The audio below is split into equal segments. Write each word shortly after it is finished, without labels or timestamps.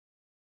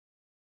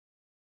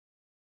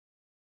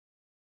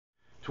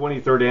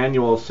23rd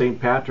annual St.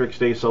 Patrick's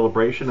Day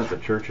celebration at the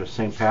Church of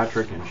St.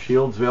 Patrick in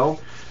Shieldsville.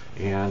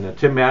 And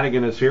Tim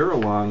Madigan is here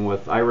along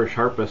with Irish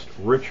harpist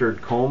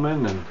Richard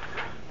Coleman.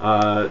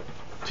 And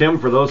Tim,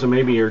 for those that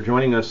maybe are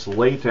joining us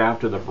late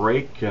after the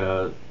break,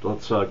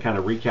 let's kind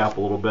of recap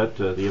a little bit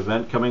the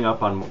event coming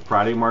up on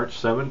Friday, March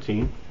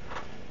 17th,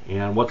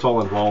 and what's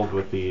all involved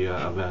with the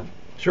event.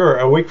 Sure.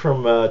 A week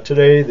from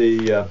today,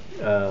 the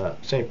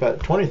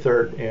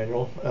 23rd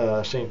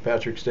annual St.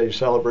 Patrick's Day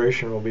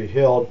celebration will be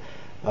held.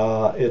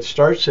 It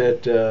starts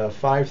at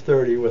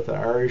 5:30 with the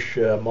Irish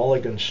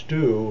Mulligan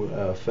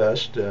Stew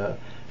Fest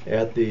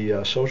at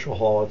the Social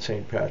Hall at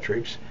St.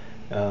 Patrick's.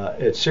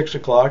 At 6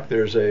 o'clock,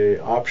 there's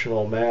a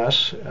optional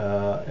mass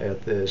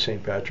at the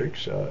St.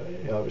 Patrick's,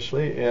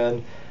 obviously,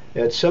 and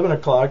at 7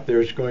 o'clock,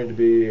 there's going to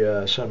be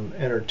some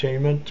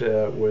entertainment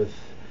with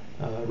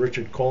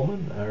Richard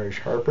Coleman, Irish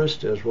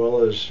harpist, as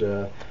well as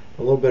a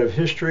little bit of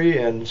history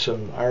and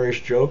some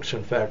Irish jokes.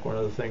 In fact, one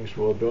of the things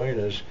we're doing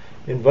is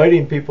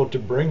inviting people to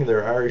bring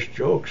their Irish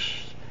jokes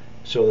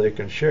so they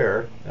can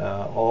share,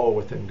 all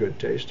within good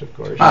taste, of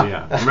course.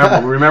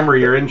 Yeah. Remember,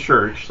 you're in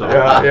church, so.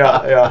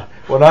 Yeah.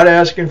 We're not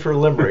asking for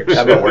limericks.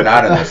 Yeah, but we're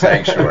not in the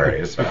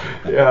sanctuary. So.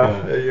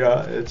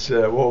 Yeah. It's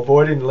we're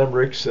avoiding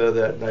limericks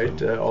that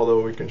night,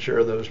 although we can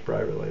share those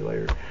privately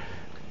later.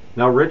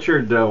 Now,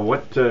 Richard,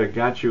 what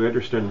got you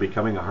interested in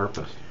becoming a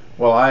harpist?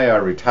 Well, I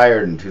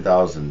retired in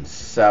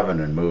 2007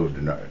 and moved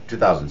to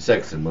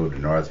 2006 and moved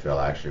to Northville.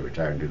 I actually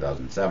retired in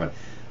 2007.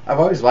 I've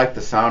always liked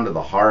the sound of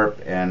the harp,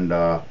 and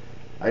I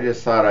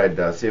just thought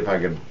I'd see if I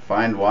could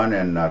find one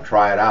and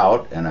try it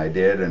out, and I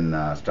did,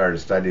 and started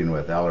studying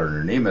with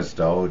Eleanor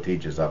Nemistow, who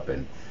teaches up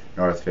in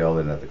Northfield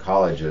and at the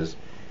colleges,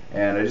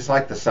 and I just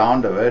liked the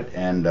sound of it,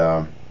 and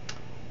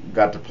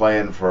got to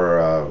playing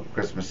for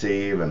Christmas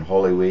Eve and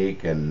Holy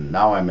Week, and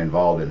now I'm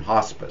involved in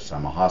hospice.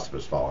 I'm a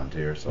hospice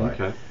volunteer, so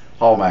I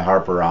haul my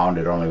harp around.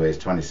 It only weighs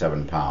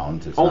 27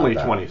 pounds. It's only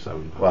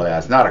 27 pounds. Well, yeah,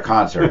 it's not a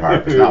concert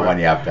harp. It's not one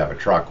you have to have a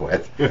truck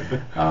with.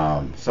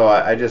 So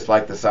I just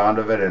like the sound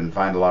of it and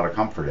find a lot of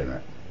comfort in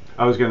it.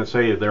 I was going to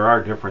say there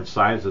are different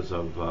sizes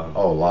of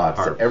lots.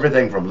 harps.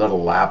 Everything from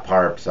little lap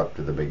harps up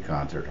to the big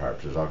concert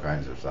harps. There's all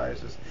kinds of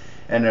sizes.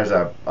 And there's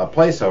a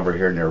place over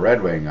here near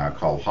Red Wing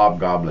called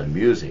Hobgoblin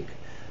Music,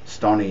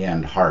 Stony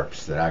End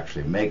Harps, that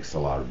actually makes a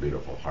lot of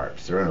beautiful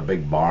harps. They're in a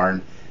big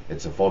barn.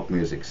 It's a folk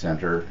music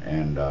center,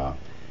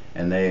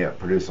 and they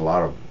produce a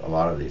lot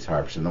of these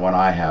harps, and the one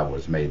I have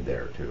was made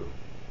there too.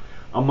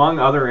 Among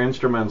other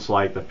instruments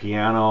like the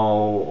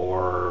piano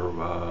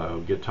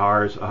or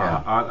guitars,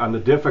 on the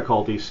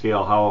difficulty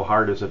scale, how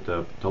hard is it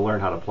to learn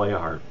how to play a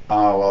harp?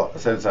 Well,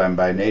 since I'm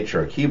by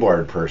nature a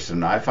keyboard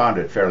person, I found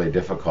it fairly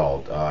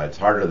difficult. It's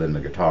harder than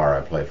the guitar.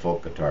 I play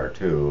folk guitar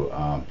too.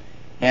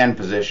 Hand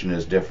position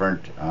is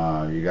different.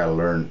 You got to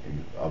learn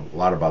a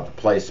lot about the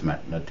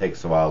placement, and it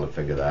takes a while to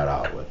figure that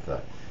out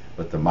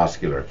with the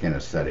muscular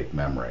kinesthetic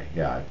memory.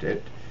 Yeah,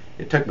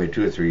 it took me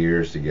 2 or 3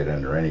 years to get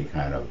under any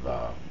kind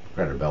of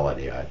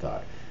credibility. I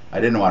thought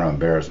I didn't want to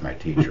embarrass my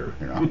teacher,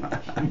 you know.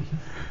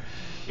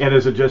 And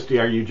is it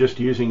are you just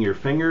using your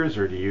fingers,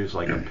 or do you use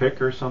like a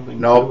pick or something?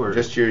 No,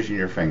 just using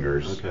your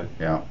fingers. Okay.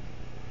 Yeah.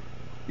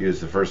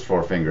 Use the first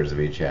 4 fingers of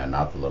each hand,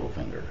 not the little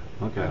finger.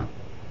 Okay. Yeah.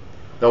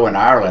 Though in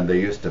Ireland they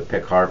used to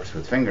pick harps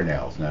with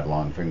fingernails and have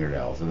long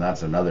fingernails, and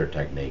that's another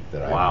technique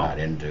that I'm not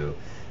into.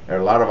 There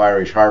are a lot of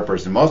Irish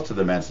harpers, and most of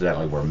them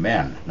incidentally were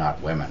men,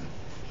 not women.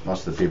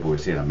 Most of the people we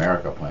see in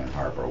America playing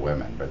harp are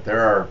women, but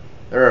there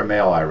are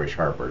male Irish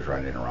harpers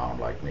running around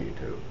like me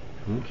too.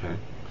 Okay.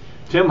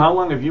 Tim, how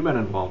long have you been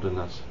involved in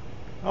this?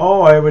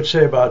 Oh, I would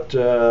say about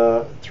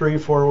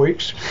 3-4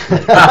 weeks.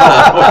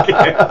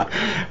 Okay.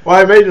 Well,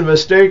 I made a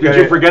mistake. Did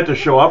you forget to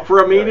show up for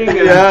a meeting?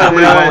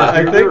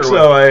 I think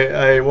so.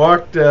 I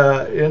walked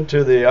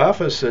into the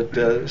office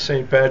at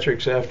St.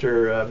 Patrick's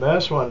after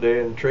Mass one day,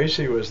 and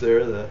Tracy was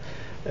there,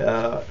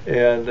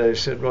 and I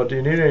said, well, do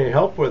you need any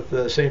help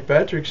with St.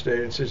 Patrick's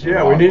Day? And he says,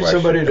 yeah, we need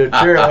somebody to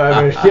chair.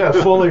 I mean, yeah,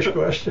 foolish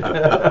question.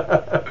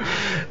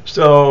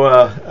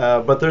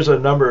 So, but there's a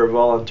number of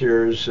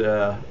volunteers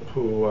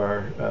who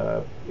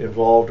are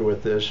involved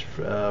with this,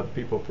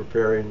 people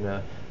preparing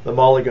the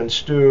Mulligan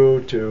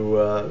stew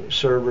to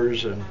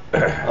servers and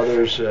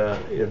others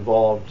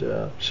involved.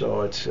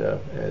 So it's a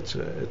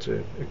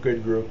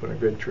good group and a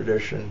good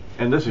tradition.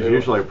 And this is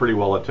usually a pretty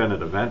well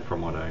attended event,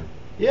 from what I.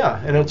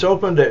 Yeah, and it's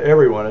open to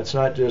everyone. It's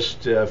not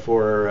just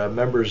for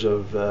members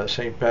of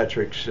St.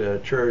 Patrick's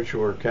Church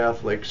or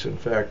Catholics. In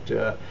fact,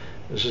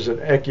 this is an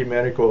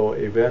ecumenical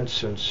event,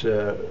 since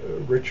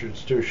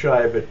Richard's too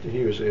shy, but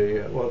he was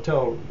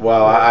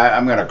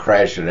I'm going to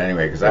crash it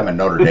anyway, because I'm a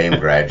Notre Dame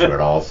graduate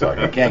also.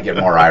 You can't get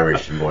more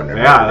Irish than going to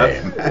Notre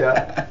Dame.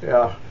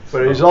 Yeah.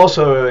 But he's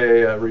also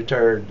a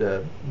retired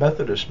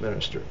Methodist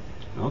minister.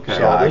 Okay.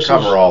 So I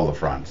cover all the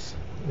fronts.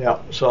 Yeah,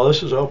 so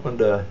this is open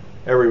to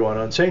everyone.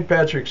 On St.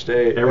 Patrick's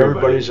Day,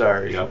 everybody's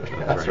Irish. Yep,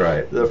 that's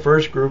right. The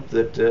first group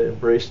that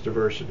embraced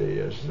diversity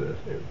is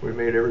we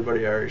made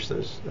everybody Irish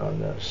this on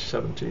the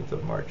 17th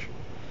of March.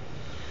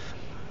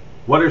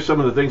 What are some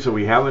of the things that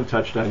we haven't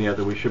touched on yet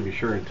that we should be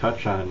sure and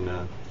touch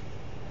on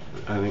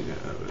I think,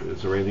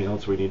 is there anything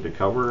else we need to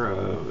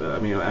cover? I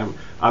mean,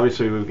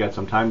 obviously we've got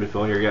some time to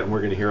fill here yet, and we're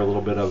going to hear a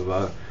little bit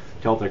of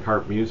Celtic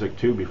harp music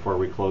too before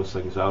we close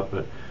things out.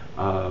 But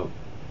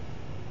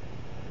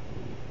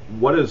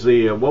what was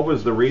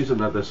the reason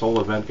that this whole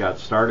event got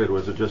started?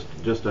 Was it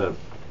just a,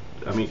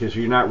 I mean, because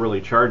you're not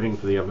really charging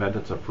for the event;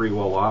 it's a free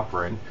will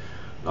offering.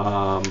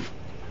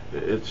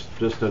 It's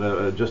just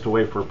a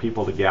way for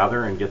people to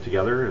gather and get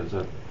together. Is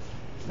it?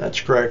 That's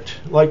correct.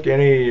 Like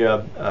any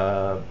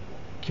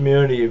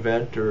community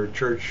event or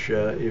church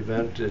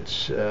event,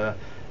 it's an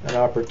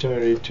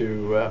opportunity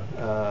to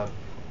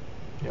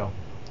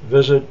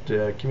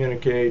visit,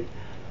 communicate,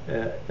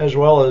 as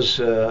well as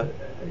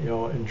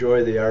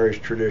enjoy the Irish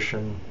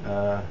tradition.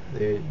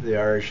 The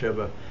Irish have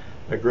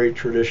a great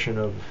tradition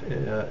of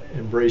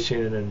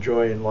embracing and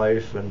enjoying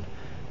life, and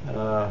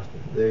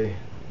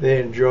they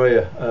enjoy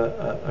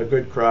a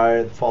good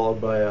cry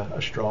followed by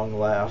a strong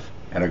laugh.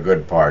 And a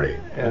good party.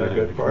 And a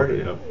good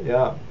party.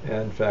 Yeah.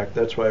 And in fact,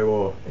 that's why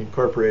we're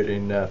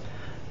incorporating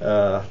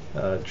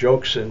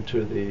jokes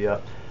into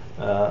the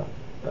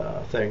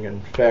thing.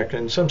 In fact,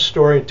 in some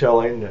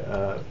storytelling,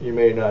 you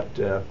may not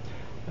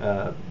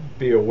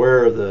be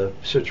aware of the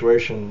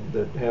situation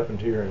that happened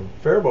here in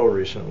Faribault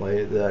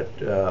recently,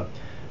 that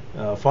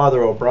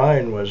Father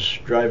O'Brien was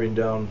driving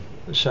down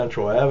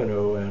Central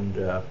Avenue,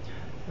 and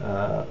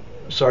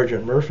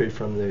Sergeant Murphy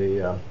from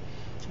the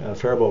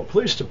Faribault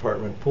Police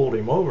Department pulled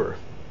him over.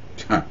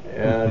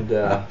 And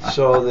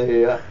so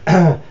the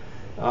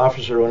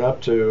officer went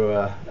up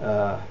to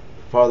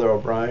Father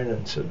O'Brien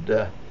and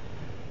said,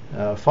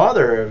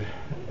 Father,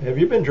 have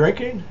you been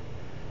drinking?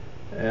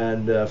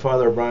 And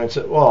Father O'Brien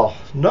said, well,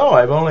 no,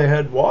 I've only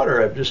had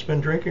water. I've just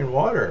been drinking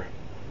water.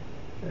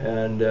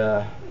 And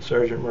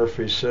Sergeant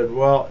Murphy said,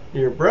 well,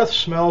 your breath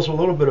smells a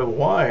little bit of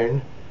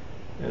wine,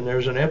 and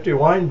there's an empty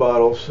wine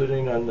bottle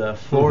sitting on the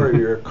floor of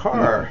your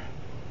car.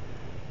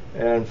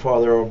 And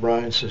Father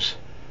O'Brien says,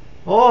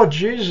 oh,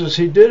 Jesus,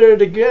 he did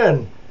it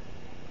again.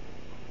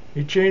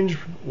 He changed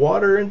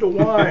water into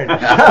wine.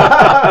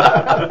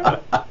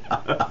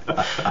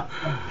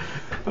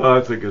 Oh,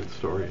 that's a good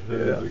story. That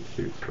is a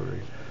cute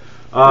story.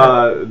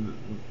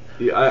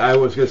 I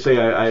was going to say,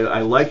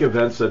 I like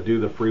events that do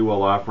the free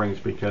will offerings,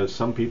 because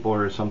some people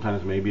are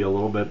sometimes maybe a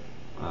little bit,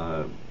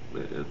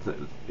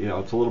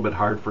 it's a little bit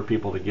hard for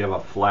people to give a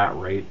flat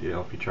rate.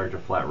 If you charge a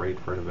flat rate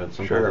for an event,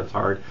 sometimes it's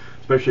hard,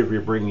 especially if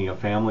you're bringing a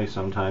family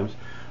sometimes.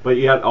 But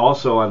yet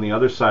also on the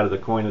other side of the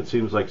coin, it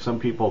seems like some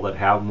people that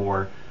have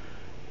more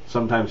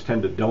sometimes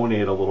tend to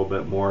donate a little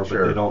bit more,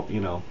 but they don't,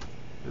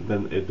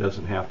 then it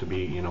doesn't have to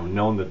be,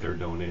 known that they're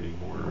donating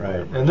more.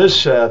 Right. And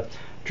this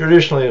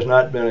traditionally has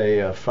not been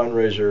a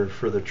fundraiser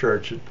for the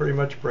church. It pretty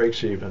much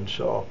breaks even,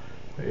 so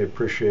I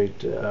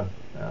appreciate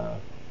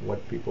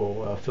what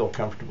people feel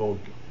comfortable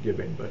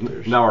giving. But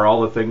now, are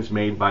all the things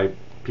made by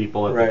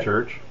people at the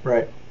church?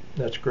 Right.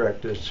 That's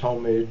correct. It's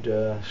homemade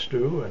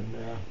stew, and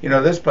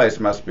this place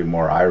must be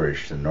more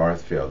Irish than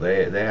Northfield.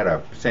 They had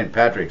a St.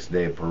 Patrick's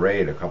Day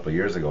parade a couple of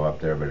years ago up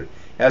there, but it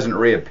hasn't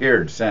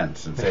reappeared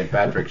since. And St.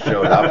 Patrick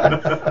showed up, and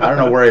I don't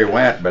know where he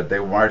went, but they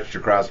marched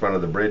across one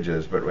of the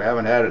bridges. But we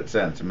haven't had it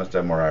since. It must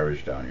have more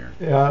Irish down here.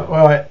 Yeah.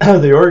 Well,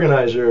 the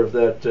organizer of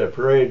that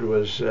parade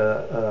was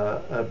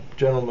a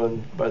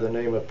gentleman by the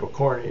name of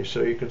Pocorni.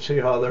 So you can see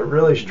how they're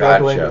really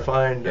struggling to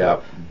find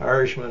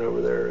Irishmen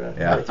over there in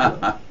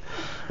Northfield.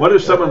 What are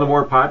some of the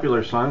more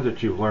popular songs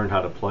that you've learned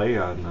how to play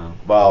on?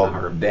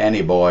 Well,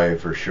 Danny Boy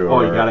for sure.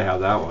 Oh, you gotta have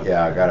that one.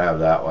 Yeah, I gotta have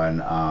that one.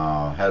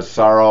 Has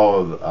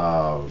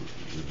Sorrow,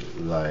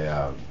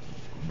 the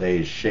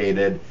Days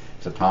Shaded.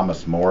 It's a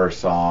Thomas More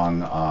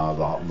song.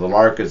 The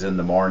Lark is in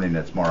the Morning.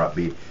 It's more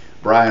upbeat.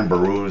 Brian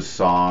Boru's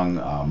song,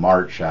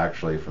 March,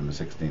 actually from the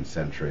 16th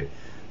century.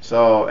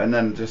 So, and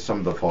then just some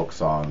of the folk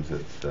songs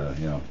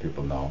that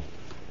people know,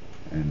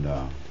 and.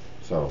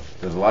 So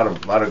there's a lot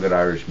of good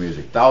Irish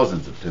music,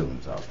 thousands of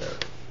tunes out there,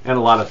 and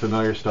a lot of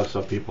familiar stuff,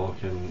 so people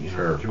can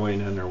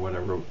join in or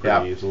whatever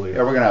pretty easily. Yeah,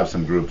 we're gonna have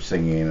some groups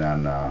singing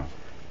on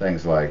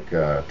things like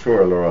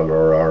Tura Lura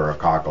Lura or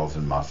Cockles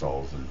and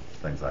Mussels and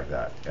things like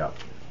that. Yep.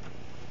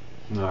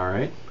 All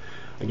right.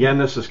 Again,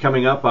 this is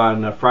coming up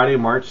on Friday,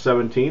 March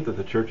 17th at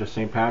the Church of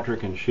St.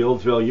 Patrick in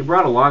Shieldsville. You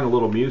brought along a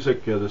little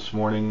music this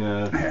morning.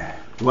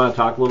 You want to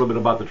talk a little bit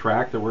about the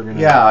track that we're going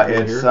to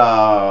hear? It's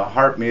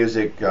harp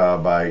music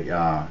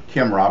by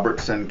Kim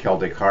Robertson,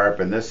 Celtic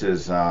harp, and this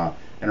is an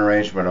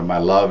arrangement of My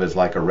Love is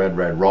Like a Red,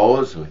 Red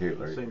Rose.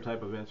 Same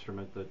type of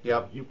instrument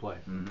that you play.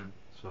 Mm-hmm.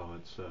 So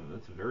it's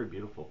a very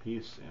beautiful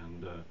piece.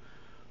 And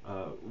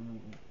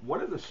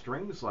what are the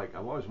strings like?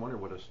 I've always wondered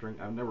what a string.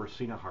 I've never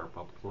seen a harp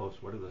up close.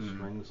 What are the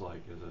strings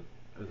like?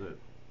 Is it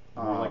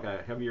more like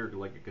a heavier,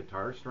 like a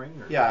guitar string?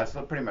 Or? Yeah, it's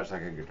pretty much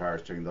like a guitar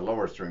string. The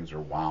lower strings are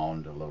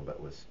wound a little bit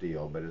with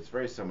steel, but it's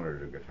very similar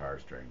to guitar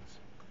strings.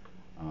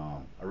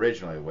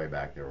 Originally, way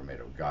back, they were made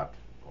of gut,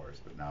 of course,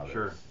 but now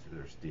they're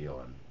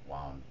steel and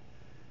wound,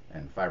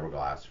 and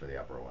fiberglass for the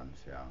upper ones.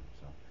 Yeah.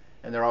 So,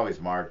 and they're always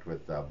marked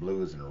with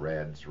blues and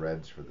reds.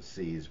 Reds for the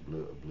C's,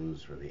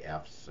 blues for the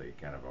F's. So you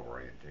kind of have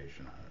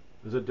orientation on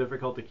it. Is it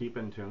difficult to keep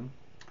in tune?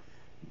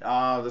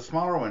 The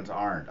smaller ones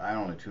aren't. I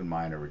only tune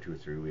mine every 2 or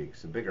 3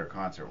 weeks. The bigger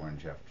concert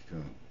ones you have to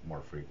tune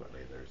more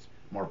frequently. There's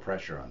more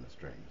pressure on the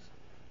strings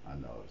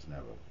on those, and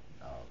have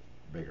a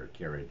bigger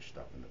carriage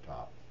stuff in the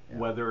top. Yeah.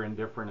 Weather in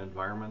different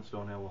environments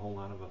don't have a whole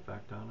lot of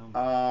effect on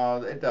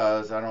them? It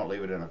does. I don't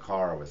leave it in a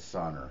car with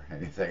sun or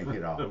anything, you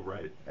know.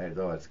 Right.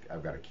 Though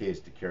I've got a case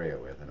to carry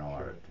it with. I don't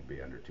want Sure. it to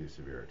be under too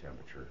severe a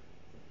temperature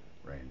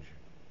range.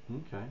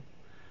 Okay.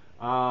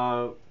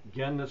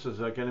 Again, this is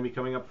going to be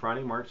coming up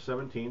Friday, March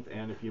 17th,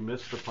 and if you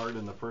missed the part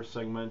in the first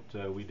segment,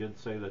 we did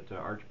say that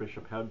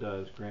Archbishop Hebda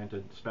has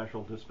granted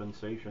special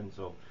dispensation,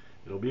 so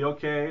it'll be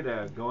okay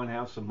to go and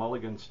have some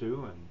mulligan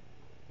stew and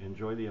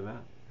enjoy the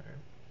event. Okay.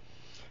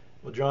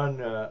 Well,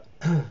 John, I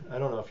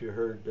don't know if you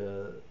heard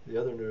the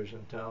other news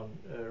in town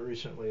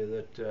recently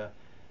that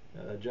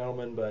a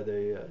gentleman by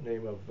the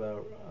name of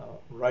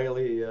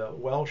Riley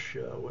Welsh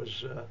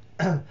was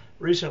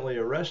recently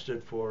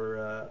arrested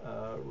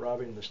for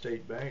robbing the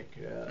state bank.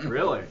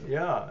 Really?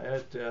 Yeah,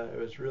 it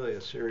was really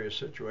a serious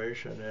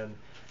situation,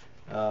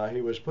 and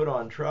he was put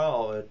on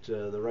trial at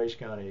the Rice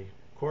County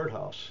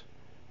Courthouse,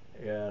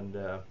 and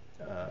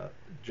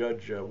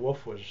Judge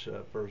Wolf was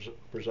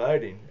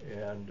presiding,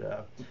 and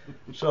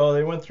so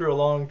they went through a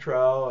long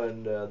trial,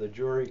 and the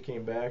jury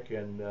came back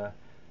and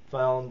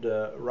found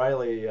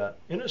Riley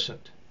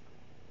innocent,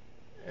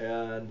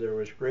 and there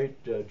was great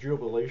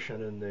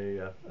jubilation in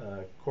the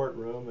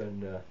courtroom,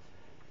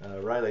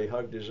 and Riley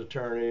hugged his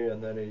attorney,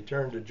 and then he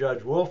turned to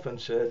Judge Wolf and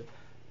said,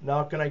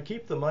 "Now can I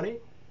keep the money?"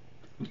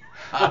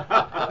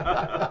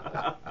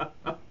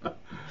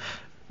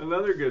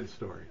 Another good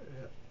story.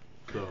 Yeah.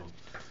 So,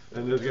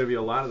 and there's going to be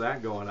a lot of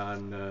that going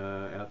on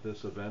at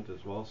this event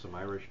as well. Some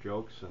Irish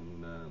jokes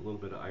and a little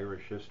bit of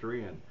Irish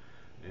history, and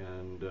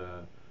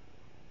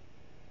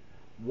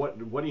what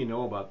do you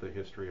know about the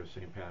history of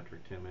St.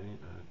 Patrick, Tim?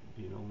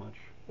 Do you know much?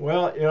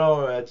 Well, you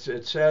know, it's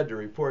sad to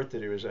report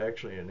that he was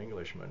actually an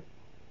Englishman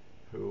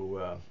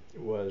who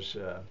was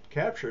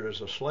captured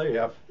as a slave,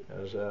 Yep.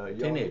 as a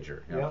young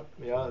Teenager. Yep,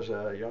 yeah, as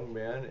a young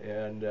man,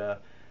 and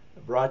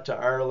brought to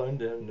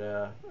Ireland, and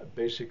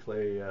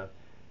basically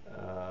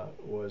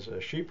was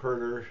a sheep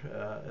herder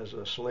as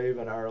a slave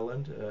in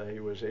Ireland. He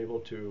was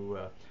able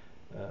to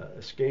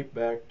escape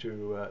back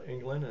to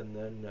England, and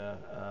then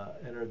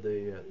entered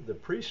the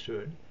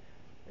priesthood,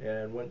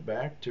 and went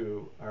back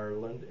to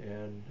Ireland,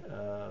 and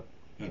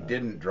He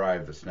didn't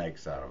drive the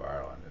snakes out of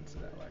Ireland,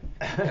 incidentally.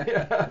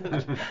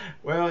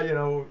 well, you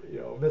know,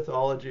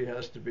 mythology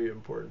has to be an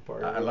important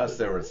part of it. Unless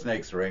there were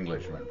snakes or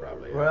Englishmen,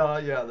 probably.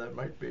 Well, yeah, that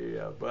might be,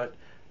 but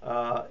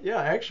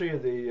yeah, actually,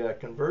 the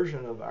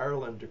conversion of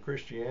Ireland to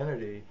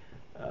Christianity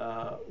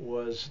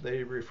was,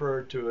 they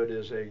referred to it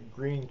as a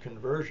green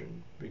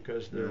conversion,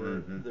 because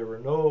there were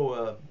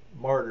no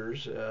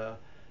martyrs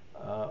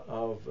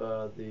of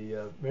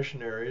the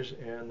missionaries,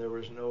 and there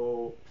was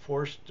no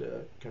forced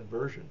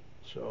conversion.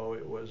 So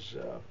it was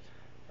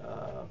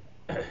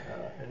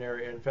an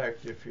area. In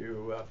fact, if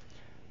you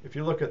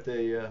look at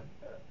the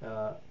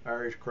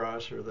Irish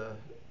cross or the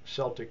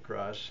Celtic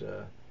cross,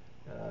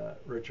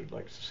 Richard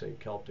likes to say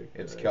Celtic.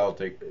 It's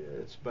Celtic.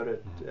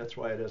 That's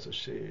why it has a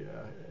C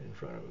in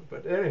front of it.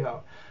 But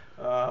anyhow.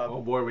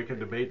 Oh boy, we could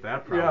debate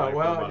that probably. Yeah, for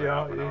well, about you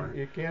half an know, hour.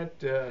 you can't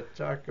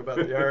talk about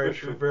the Irish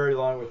for very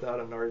long without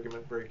an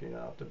argument breaking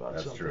out about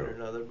That's something true. or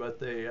another. But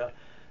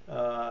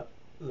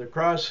the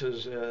cross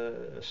is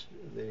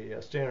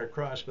the standard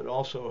cross, but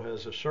also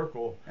has a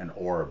circle. An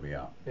orb,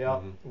 yeah. Yeah,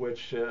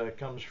 which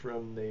comes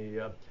from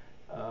the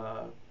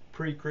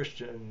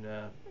pre-Christian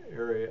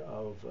area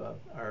of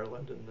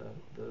Ireland, and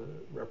the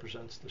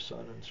represents the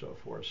sun and so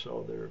forth.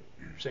 So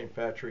St.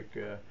 Patrick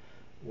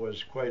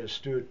was quite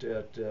astute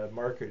at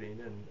marketing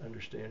and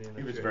understanding.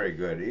 He was very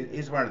good.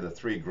 He's one of the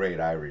three great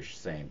Irish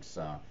saints.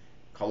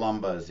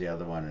 Columba is the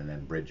other one, and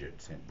then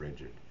Bridget, St.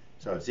 Bridget.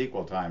 So it's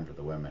equal time for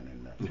the women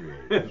in the three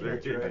ages. There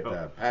you go.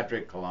 But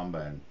Patrick, Columba,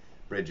 and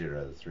Bridget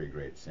are the three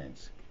great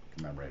saints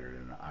commemorated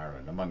in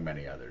Ireland, among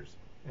many others.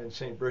 And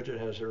St. Bridget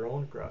has her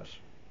own cross.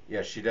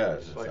 Yes, she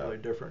does. Slightly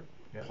different.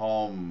 Yeah.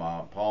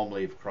 Palm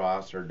leaf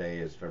cross. Her day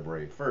is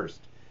February 1st.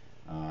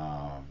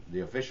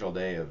 The official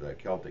day of the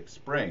Celtic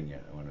spring,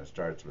 when it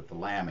starts with the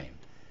lambing.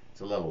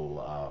 It's a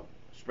little,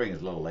 spring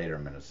is a little later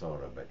in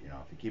Minnesota, but you know,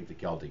 if you keep the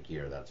Celtic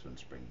year, that's when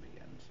spring begins.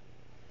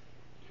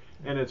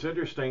 And it's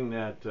interesting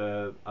that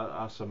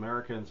us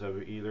Americans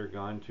have either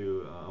gone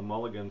to a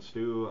mulligan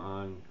stew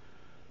on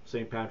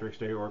St. Patrick's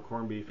Day or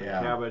corned beef and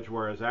cabbage,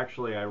 whereas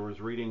actually I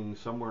was reading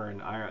somewhere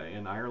in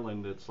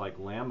Ireland it's like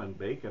lamb and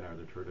bacon are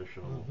the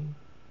traditional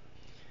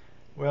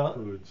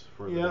foods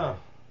for the day.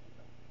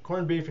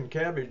 Corned beef and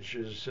cabbage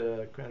is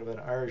kind of an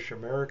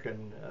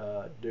Irish-American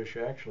dish,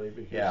 actually,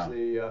 because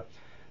the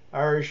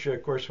Irish,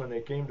 of course, when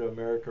they came to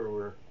America,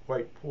 were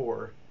quite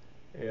poor,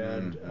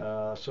 and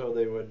so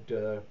they would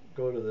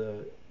go to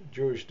the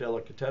Jewish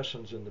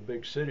delicatessens in the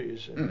big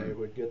cities, and they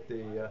would get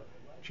the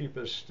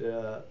cheapest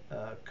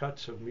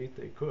cuts of meat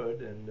they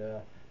could, and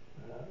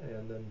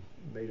then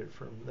made it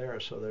from there.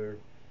 So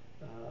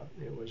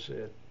it was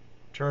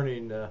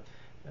turning a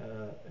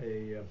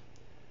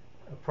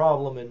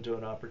problem into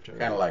an opportunity.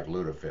 Kind of like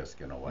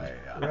lutefisk in a way.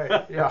 Yeah.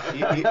 Right. Yeah.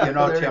 You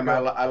know, There you Tim,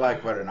 go. I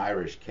like what an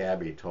Irish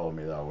cabbie told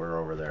me though. We're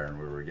over there and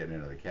we were getting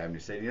into the cab. And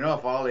he said, you know,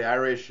 if all the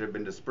Irish had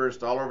been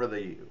dispersed all over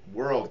the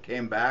world,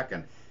 came back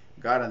and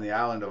got on the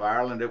island of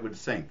Ireland, it would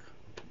sink.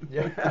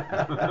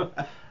 Yeah.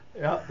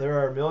 Yeah.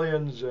 There are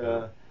millions.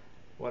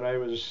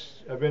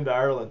 I've been to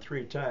Ireland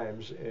 3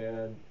 times,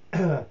 and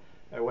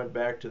I went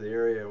back to the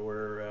area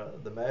where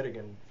the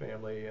Madigan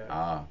family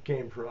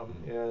came from,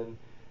 and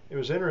it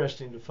was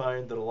interesting to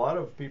find that a lot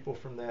of people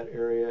from that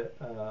area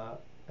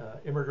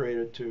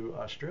immigrated to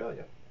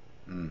Australia.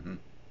 Mm-hmm.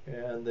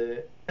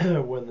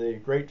 And when the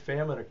Great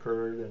Famine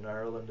occurred in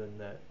Ireland in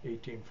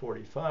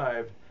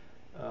 1845,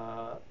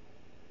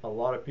 a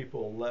lot of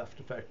people left.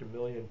 In fact, 1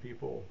 million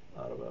people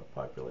out of a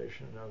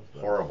population of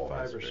Horrible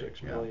 5 or history,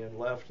 6 yeah. million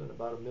left, and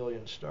about 1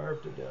 million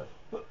starved to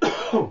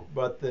death.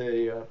 But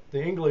the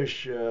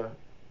English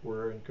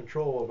were in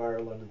control of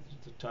Ireland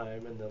at the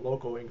time, and the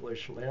local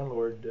English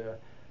landlord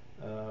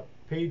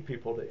paid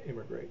people to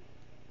immigrate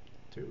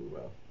to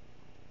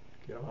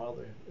get them out of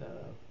the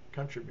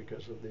country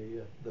because of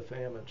the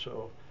famine.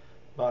 So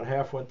about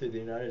half went to the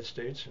United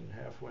States and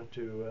half went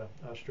to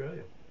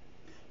Australia.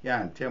 Yeah,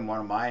 and Tim,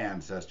 one of my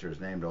ancestors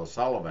named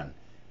O'Sullivan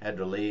had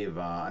to leave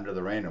under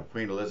the reign of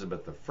Queen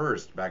Elizabeth I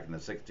back in the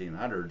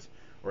 1600s,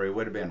 or he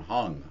would have been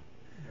hung.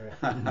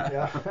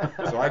 Yeah.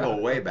 So I go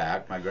way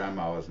back. My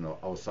grandma was an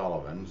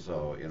O'Sullivan,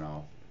 so, you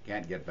know,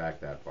 can't get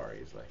back that far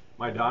easily.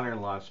 My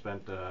daughter-in-law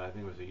spent, I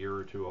think it was a year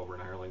or 2 over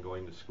in Ireland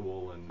going to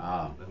school and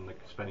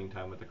spending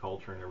time with the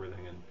culture and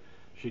everything, and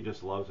she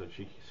just loves it.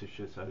 She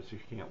says she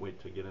can't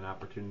wait to get an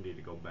opportunity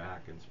to go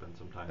back and spend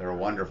some time. They're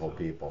wonderful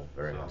people,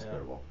 very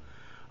hospitable.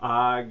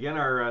 Again,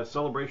 our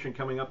celebration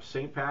coming up,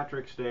 St.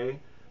 Patrick's Day,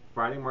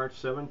 Friday, March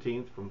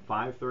 17th from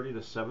 5:30 to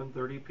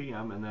 7:30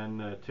 p.m. And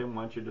then, Tim,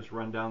 why don't you just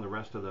run down the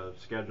rest of the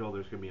schedule?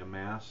 There's going to be a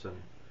mass and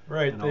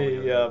right. And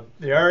all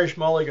The Irish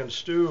Mulligan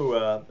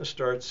Stew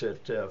starts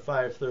at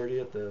 5:30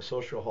 at the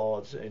social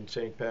hall in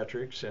St.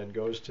 Patrick's and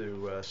goes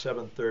to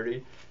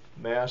 7:30.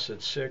 Mass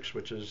at 6,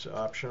 which is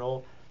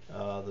optional.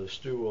 The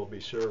stew will be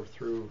served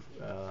through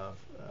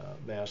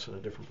Mass in a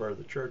different part of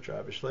the church,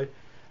 obviously.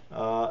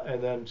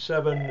 And then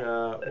 7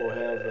 we'll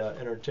have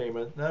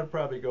entertainment. That'll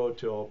probably go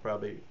till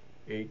probably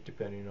 8,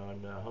 depending on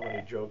how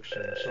many jokes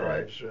and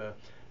songs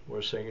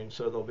we're singing.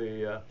 So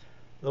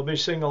there'll be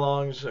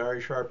sing-alongs,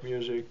 Irish harp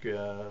music,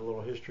 a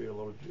little history,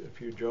 a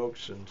few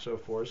jokes, and so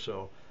forth.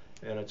 So,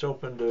 and it's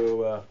open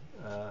to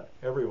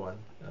everyone,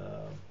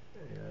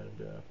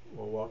 and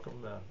we'll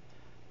welcome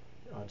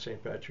on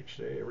St. Patrick's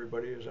Day.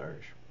 Everybody is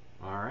Irish.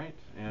 All right,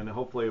 and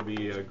hopefully it'll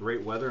be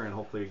great weather, and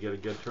hopefully you get a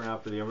good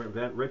turnout for the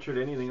event. Richard,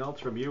 anything else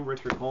from you?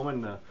 Richard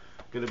Coleman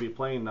going to be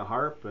playing the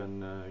harp,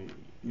 and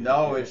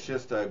no, it's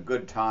just a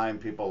good time.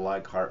 People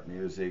like harp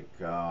music.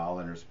 I'll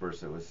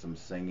intersperse it with some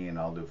singing.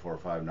 I'll do 4 or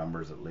 5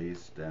 numbers at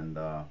least, and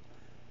I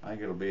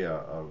think it'll be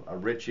a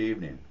rich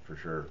evening for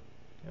sure.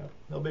 Yeah,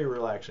 it'll be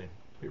relaxing.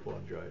 People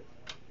enjoy it.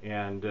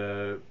 And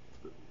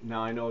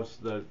now I know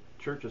the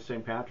Church of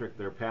St. Patrick,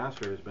 their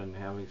pastor, has been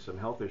having some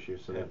health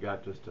issues, so they've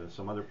got just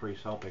some other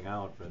priests helping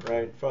out. But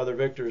right, Father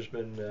Victor's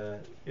been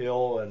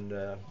ill and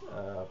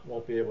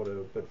won't be able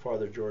to, but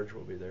Father George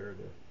will be there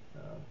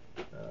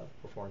to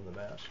perform the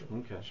Mass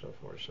and so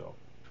forth. So,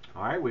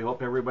 all right, we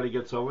hope everybody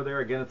gets over there.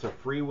 Again, it's a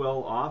free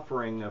will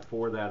offering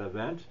for that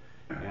event.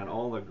 And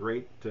all the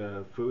great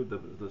food,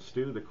 the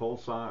stew, the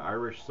coleslaw,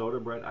 Irish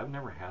soda bread. I've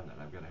never had that.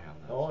 I've got to have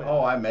that.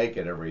 Oh, I make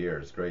it every year.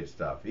 It's great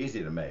stuff.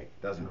 Easy to make.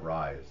 Doesn't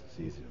rise. It's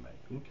easy to make.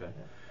 Okay.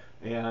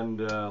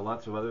 And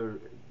lots of other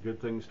good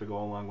things to go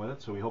along with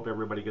it. So we hope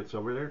everybody gets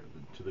over there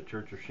to the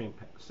Church of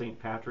St.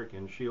 Patrick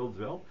in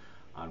Shieldsville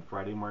on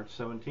Friday, March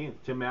 17th.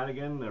 Tim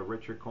Madigan,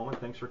 Richard Coleman,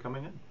 thanks for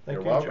coming in. Thank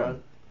you, welcome.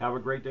 John. Have a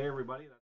great day, everybody.